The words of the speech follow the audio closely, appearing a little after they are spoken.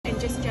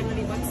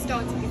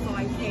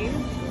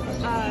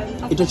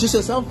Introduce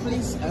yourself,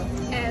 please.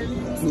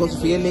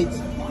 Because we're late.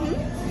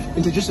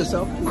 Introduce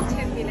yourself.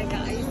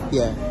 Guys.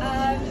 Yeah.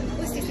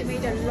 Usisi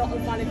made a lot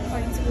of valid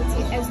points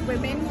as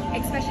women,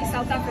 especially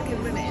South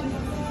African women,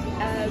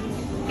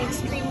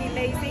 extremely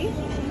lazy.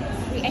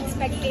 We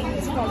expect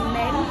things from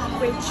men,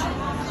 which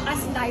us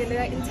style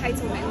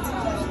entitlement.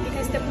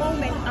 Because the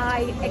moment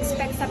I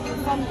expect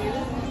something from you,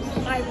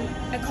 I'm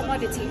a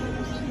commodity.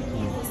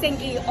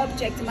 Thinking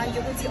object, man,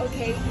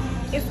 okay,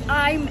 if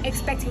I'm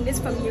expecting this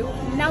from you,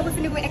 now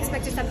we're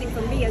expecting something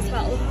from me as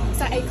well.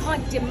 So I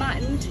can't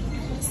demand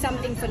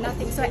something for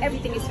nothing, so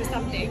everything is for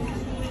something.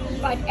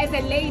 But as a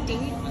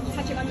lady,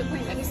 touching on the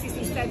point that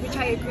Usisi said, which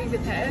I agree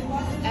with her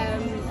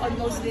on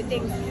most of the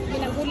things,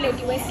 in a good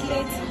lady, we're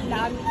slit,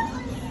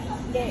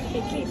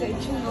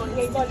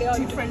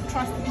 different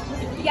trust.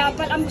 Yeah,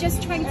 but I'm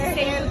just trying to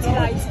say,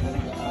 utilize.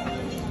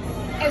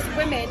 As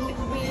women,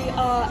 we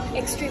are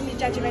extremely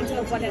judgmental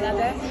of one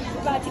another,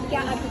 but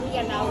yeah, I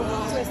agree now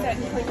to a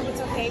certain point.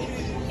 It's okay.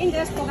 In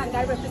this program,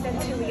 I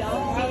represent who we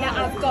are.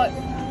 I've got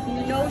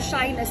no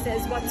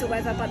shynesses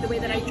whatsoever about the way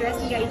that I dress.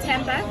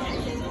 Temper,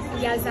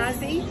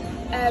 Zazi,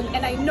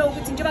 and I know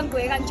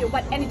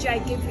what energy I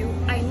give you.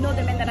 I know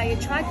the men that I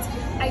attract.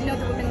 I know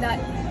the women that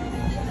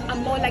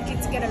I'm more likely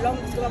to get along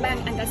with.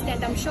 And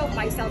understand. I'm sure of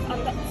myself.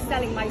 I'm not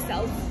selling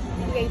myself.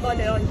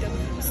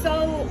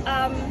 So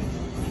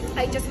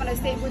I just want to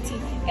say,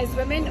 as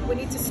women, we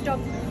need to stop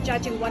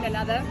judging one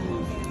another.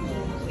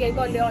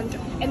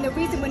 And the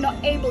reason we're not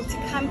able to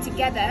come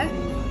together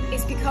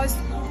is because,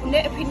 in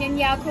the opinion,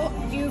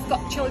 you've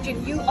got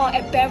children, you are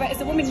a bearer. As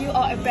a woman, you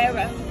are a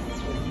bearer.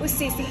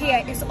 Usisi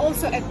here is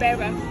also a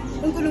bearer.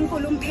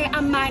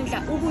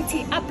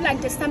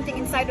 There's something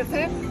inside of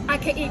her.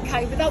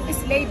 Without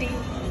this lady,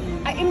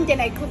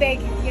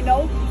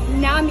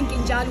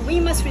 we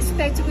must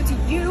respect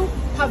you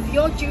have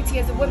your duty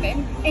as a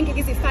woman.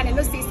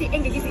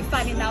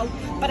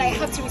 But I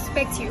have to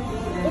respect you.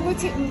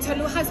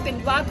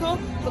 Husband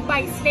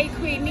goodbye slave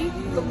queen,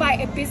 goodbye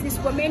a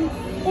businesswoman,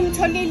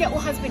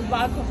 husband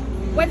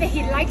whether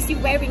he likes you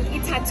wearing a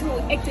tattoo,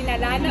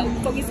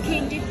 or his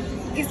candy,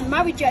 he's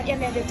married you at the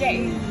end of the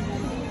day.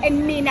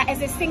 And me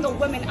as a single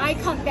woman, I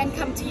can't then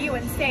come to you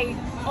and say,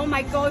 oh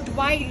my God,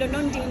 why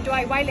Lonondin do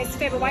I, why Les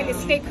Favor, why Les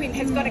Slave Queen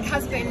has got a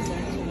husband.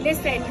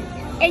 Listen,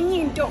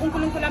 you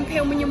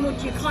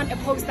can't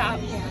oppose that.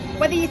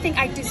 Whether you think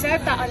I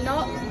deserve that or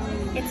not,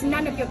 it's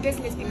none of your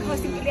business,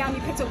 because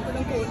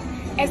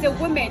as a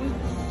woman,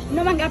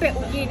 no one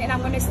and I'm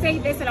going to say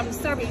this and I'm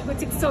sorry,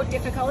 but it's so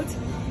difficult.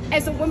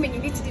 As a woman, you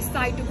need to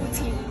decide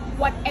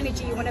what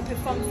energy you want to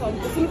perform from.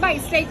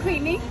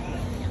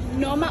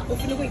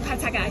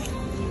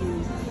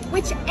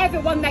 Whichever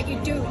one that you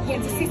do,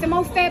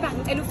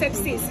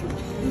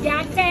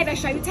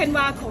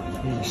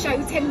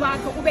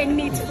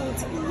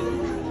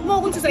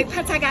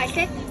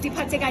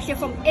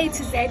 from A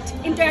to Z.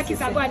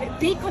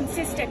 Be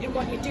consistent in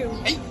what you do.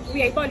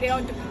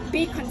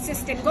 Be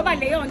consistent.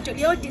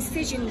 Your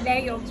decision,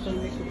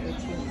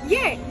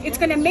 yeah, it's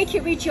gonna make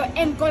you reach your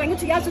end goal. And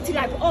to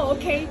like, oh,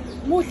 okay,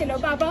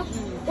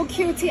 oh,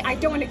 cutie, I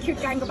don't want a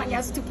cute guy, but I'm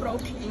too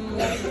broke.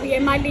 We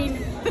are Marlene.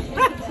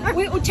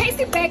 We'll chase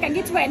it back and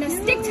get to and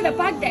stick to the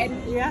bag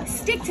then. Yeah.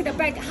 Stick to the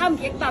bag.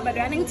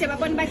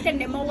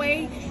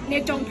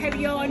 Don't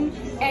carry on.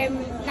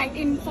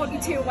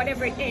 1942,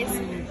 whatever it is.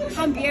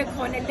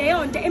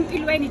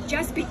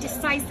 Just be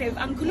decisive.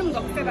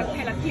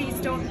 Please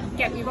don't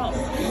get me wrong.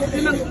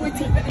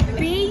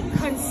 Be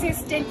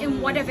consistent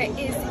in whatever it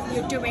is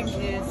you're doing.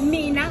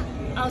 Mina,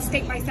 I'll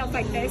state myself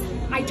like this.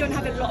 I don't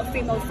have a lot of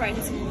female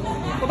friends.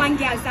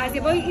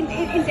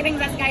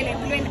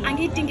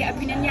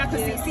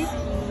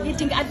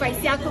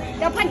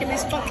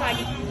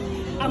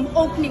 I'm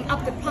opening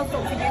up the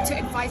platform for you to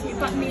advise me,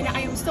 but Mina,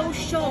 I am so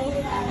sure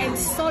and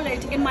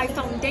solid in my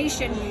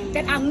foundation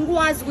that I'm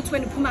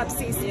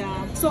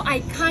so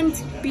I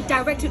can't be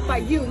directed by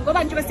you.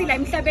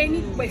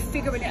 We're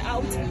figuring it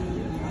out.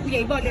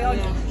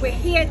 We're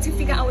here to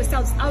figure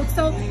ourselves out.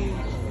 So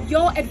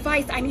your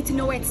advice, I need to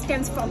know where it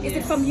stems from. Is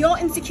it from your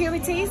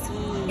insecurities?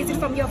 Is it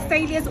from your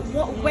failures?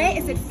 Where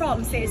is it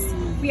from, sis?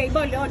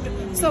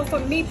 So for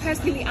me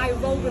personally, I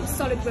roll with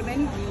solid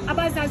women.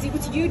 Abazazi,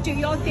 you do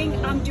your thing,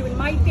 I'm doing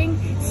my thing.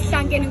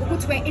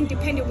 We're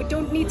independent. We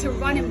don't need to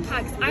run in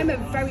packs. I'm a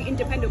very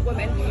independent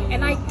woman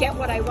and I get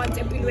what I want.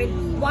 And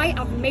why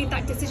I've made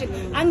that decision.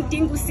 I'm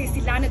Dingu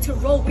Sisilana to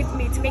roll with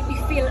me, to make me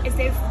feel as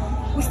if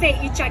we say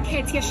each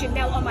jacket here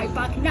Chanel on my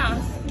back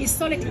now. It's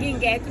solid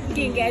and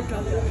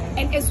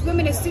as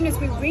women, as soon as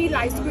we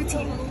realize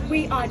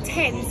we are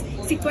tens,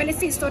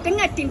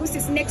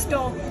 next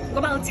door.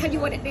 I'll tell you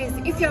what it is.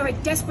 If you're a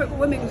desperate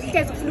woman,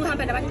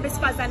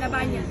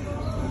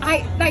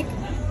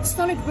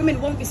 solid women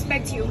won't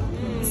respect you.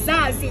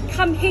 Zazi,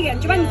 come here.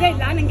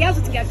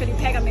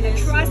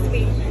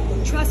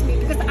 Trust me,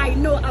 because I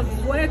know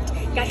I've worked.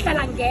 I've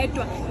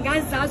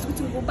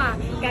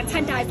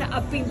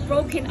been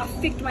broken. I've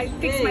fixed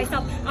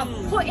myself.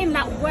 I've put in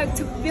that work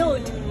to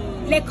build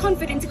le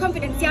confidence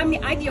yami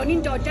ayiyona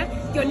indoda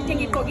yona into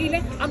engigqokile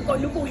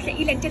akukona ubuhle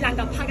ile nto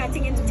elangaphakathi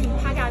ngenza ukuthi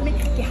ngiphakame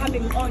ngihambe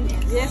ngiqonde.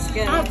 Yes,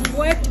 girl. I've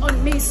worked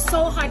on me so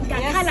hard.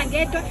 Ngakhala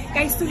ngedwa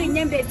ngayisula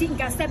inyembezi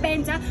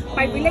ngasebenza.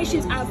 My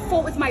relations, I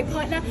fought with my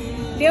partner.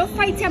 Leyo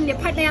fight yami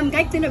nepartner yami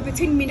ngayigcina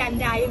between mina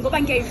naye ngoba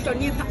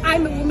ngiyayihlonipha.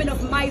 I'm a woman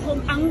of my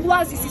home.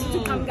 Angikwazi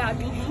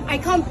sisiqhamkapi. I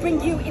can't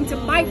bring you into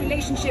my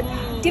relationship.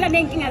 Dila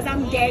nenkinga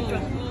zami ngedwa.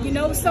 You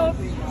know, so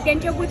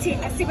lento yokuthi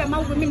asibe ama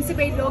women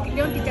sibe yilokho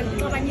leyo nto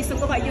ngixabanisa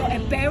ngoba you're a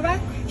bearer,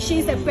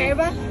 she's a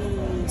bearer.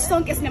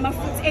 Sonke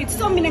sinamafutha ethu.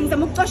 So mina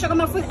ngizama ukucosha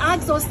kwamafutha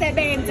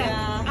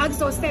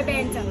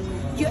akuzosebenza.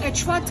 You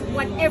attract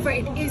whatever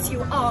it is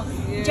you are.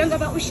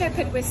 Njengoba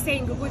uShepherd was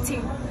saying ukuthi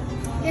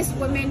this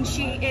woman,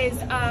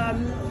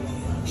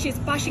 she's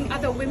bashing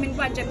other women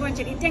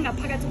kanje into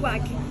engaphakathi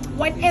kwakhe.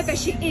 Whatever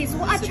she is,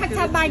 attract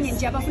abanye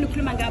nje abafuna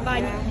ukukhuluma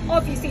ngabanye.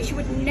 Obviously she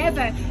would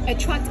never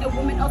attract a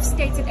woman of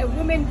status, a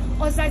woman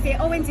ozaze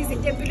owenza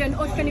izinto empilweni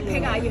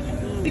ohloniphekayo,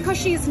 because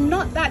she is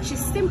not that.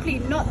 She's simply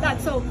not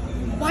that. So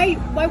why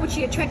would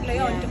she attract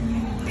Leon?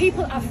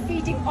 People are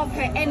feeding off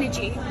her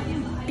energy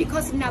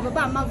because nabo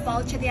ba ama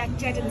vulture, they are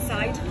dead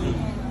inside.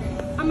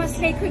 I'm a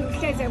slay queen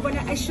uhleze bona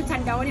ashutha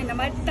ndawone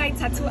nama-thigh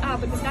tattoo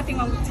abo. There's nothing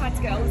wrong with tat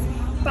girls,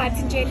 but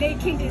nje le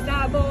khindi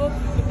zabo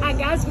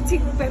angazi ukuthi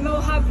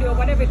bemo habli or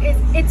whatever it is,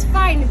 it's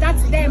fine.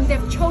 That's them,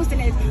 they've chosen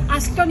it.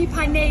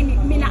 Asihloniphaneni.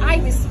 Mina I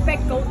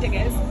respect gold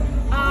diggers.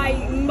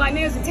 My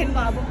nails are 10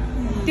 babo.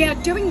 They are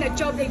doing their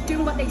job, they're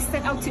doing what they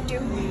set out to do.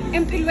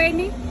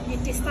 Empilweni, you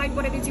decide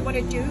what it is you want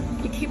to do,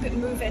 you keep it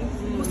moving.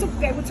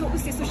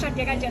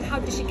 How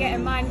did she get a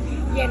man?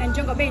 Yeah, and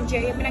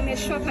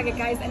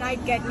guys, and I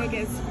get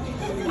niggas.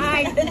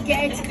 I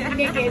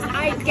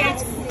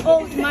get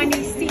old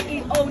money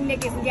CEO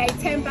niggas. Yeah,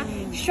 temper.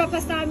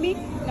 Shopper Sami,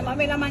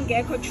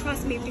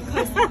 trust me,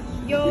 because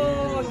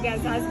yo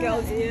guys,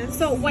 girls.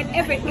 So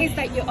whatever it is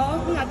that you are,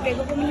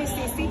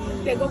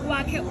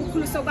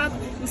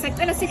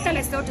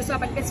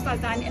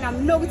 and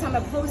I'm not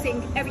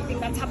opposing everything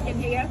that's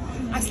happening here.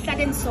 I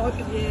stand so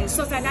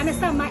that I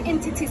understand my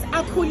entities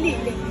are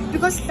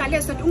because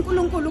yes,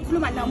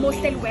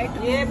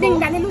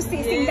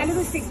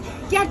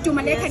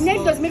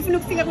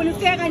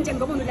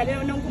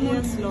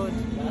 Lord.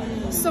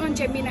 So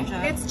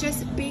let's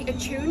just be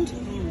attuned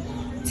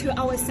to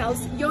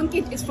ourselves.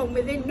 Yonkit is from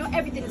within, not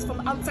everything is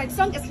from outside.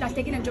 Song is like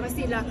taking a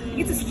Jomasila.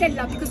 It is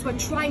Stella because we're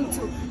trying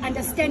to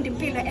understand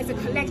Impila as a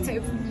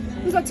collective.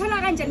 Uzothola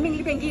kanje mina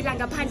libe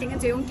ngilanga phandle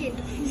ngenze yonke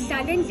into.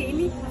 Hlala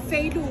endlini,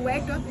 fail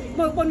uwedwa,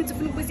 mawubona ukuthi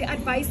ufuna ukubuza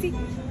advice,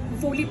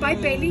 vula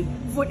iBhayibheli,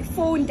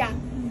 funda.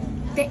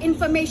 The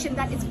information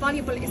that is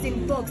valuable is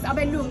in books.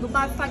 Abelungu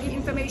bafaka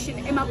information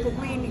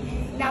emabhukwini.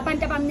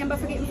 Nabantu abamnyama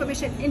bafaka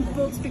information in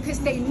books because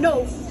they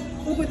know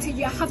ukuthi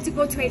you have to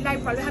go to a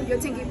library uhambe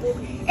uyothenga ibook.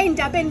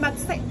 Endabeni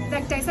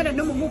bakudayisana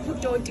noma umuphi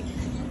udoti,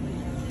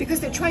 because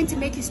they're trying to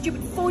make you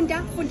stupid.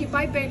 Funda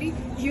iBhayibheli,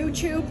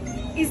 YouTube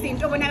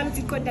izinto obonakala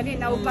ukuthi iqondane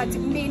nawo, but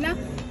mina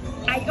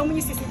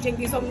omunye sisi nje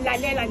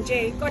ngizomlalela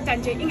nje kodwa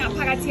nje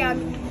ingaphakathi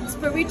yami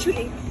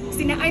spiritually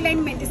sine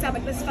alignment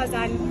isabantu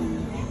besifazane.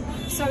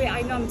 Sorry,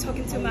 I know I'm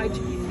talking too much.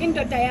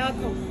 Indoda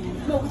yakho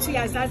mokuthi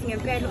uyazazi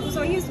ngempela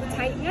uzoyizwa ukuthi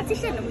hayi ngathi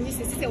hle nomunye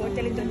sisi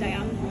sehotela indoda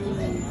yami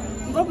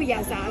ngoba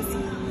uyazazi.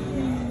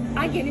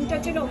 Again into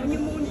tshela omunye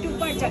umuntu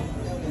kodwa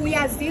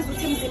uyazizwa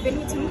ukuthi emzimbeni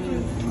uthi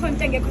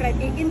khonto engekho right.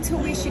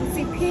 Intuition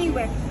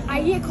siphiwe,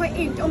 ayikho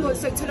into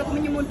ongosoyithola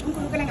komunye umuntu.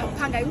 uNkulunkulu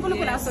engakuphangayo,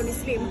 uNkulunkulu akasona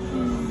isilimu,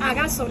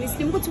 akasona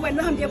isilimu ukuthi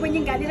wena uhambe uyabona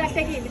ingane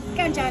ilahlekile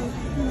kanjani.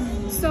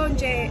 So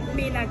nje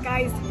mina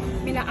guys,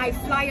 I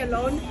fly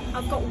alone.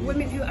 I've got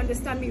women who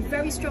understand me,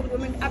 very strong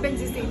women.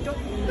 Abenzi izinto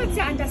but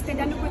I understand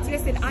and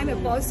listen, I'm a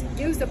boss,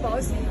 you're the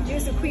boss, you're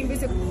the queen.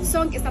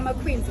 Song is I'm a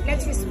queen.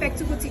 Let's respect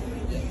ukuthi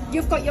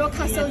you've got your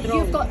castle,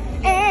 you've got,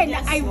 and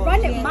I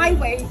run it my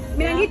way. I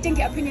mean, I need to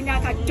get opinion.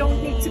 I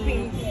don't need to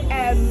be,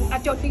 I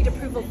don't need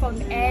approval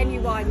from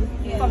anyone,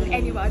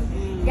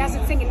 Yes,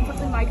 I'm singing, put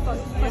the mic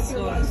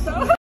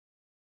on.